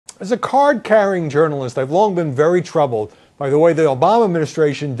As a card-carrying journalist, I've long been very troubled by the way the Obama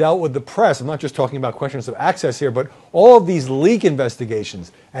administration dealt with the press. I'm not just talking about questions of access here, but all of these leak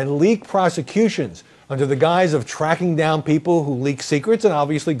investigations and leak prosecutions under the guise of tracking down people who leak secrets, and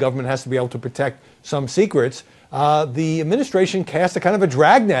obviously government has to be able to protect some secrets. The administration cast a kind of a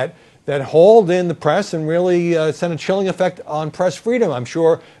dragnet that hauled in the press and really sent a chilling effect on press freedom. I'm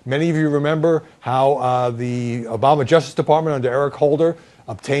sure many of you remember how the Obama Justice Department under Eric Holder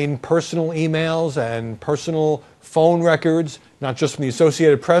obtained personal emails and personal phone records, not just from the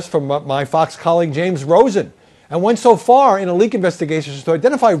Associated Press, from my Fox colleague James Rosen, and went so far in a leak investigation as to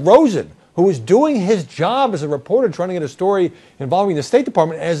identify Rosen, who was doing his job as a reporter trying to get a story involving the State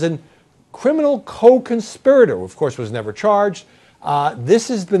Department, as a criminal co-conspirator, who of course was never charged. This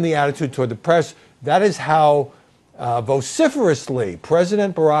has been the attitude toward the press. That is how vociferously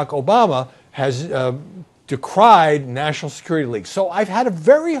President Barack Obama has decried national security leaks. So I've had a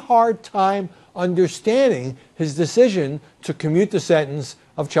very hard time understanding his decision to commute the sentence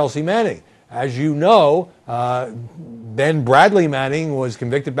of Chelsea Manning. As you know, then Bradley Manning was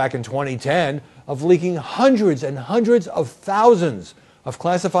convicted back in 2010 of leaking hundreds and hundreds of thousands of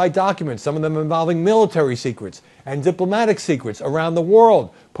classified documents, some of them involving military secrets and diplomatic secrets around the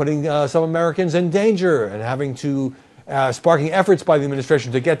world, putting some Americans in danger and having to sparking efforts by the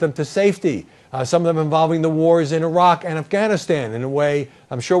administration to get them to safety. Some of them involving the wars in Iraq and Afghanistan in a way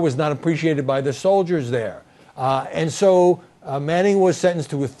I'm sure was not appreciated by the soldiers there. And so Manning was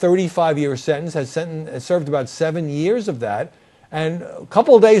sentenced to a 35-year sentence, has served about 7 years of that, and a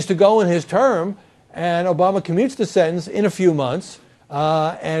couple of days to go in his term, and Obama commutes the sentence in a few months,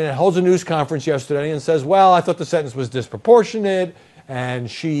 and holds a news conference yesterday and says, well, I thought the sentence was disproportionate, and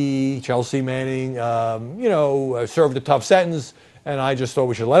Chelsea Manning, served a tough sentence, and I just thought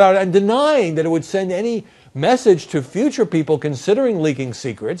we should let out, and denying that it would send any message to future people considering leaking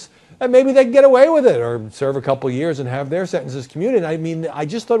secrets that maybe they can get away with it or serve a couple years and have their sentences commuted. I mean, I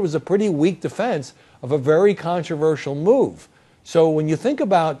just thought it was a pretty weak defense of a very controversial move. So when you think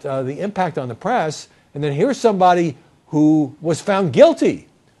about the impact on the press, and then here's somebody who was found guilty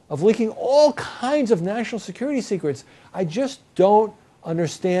of leaking all kinds of national security secrets, I just don't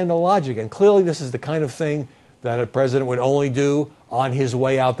understand the logic. And clearly this is the kind of thing that a president would only do on his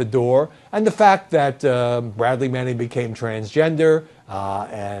way out the door. And the fact that Bradley Manning became transgender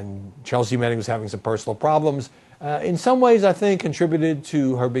and Chelsea Manning was having some personal problems, in some ways I think contributed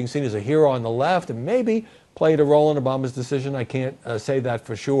to her being seen as a hero on the left and maybe played a role in Obama's decision. I can't say that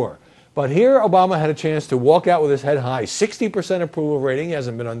for sure. But here Obama had a chance to walk out with his head high, 60% approval rating. He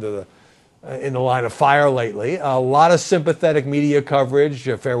hasn't been in the line of fire lately. A lot of sympathetic media coverage,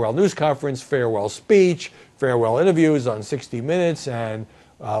 a farewell news conference, farewell speech, farewell interviews on 60 Minutes and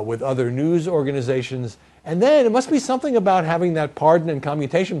with other news organizations. And then it must be something about having that pardon and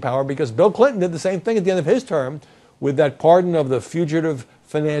commutation power, because Bill Clinton did the same thing at the end of his term with that pardon of the fugitive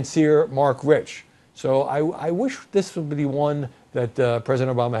financier Mark Rich. So I wish this would be one that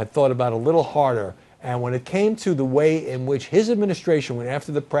President Obama had thought about a little harder. And when it came to the way in which his administration went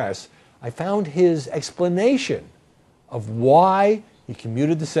after the press, I found his explanation of why he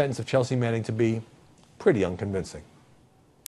commuted the sentence of Chelsea Manning to be pretty unconvincing.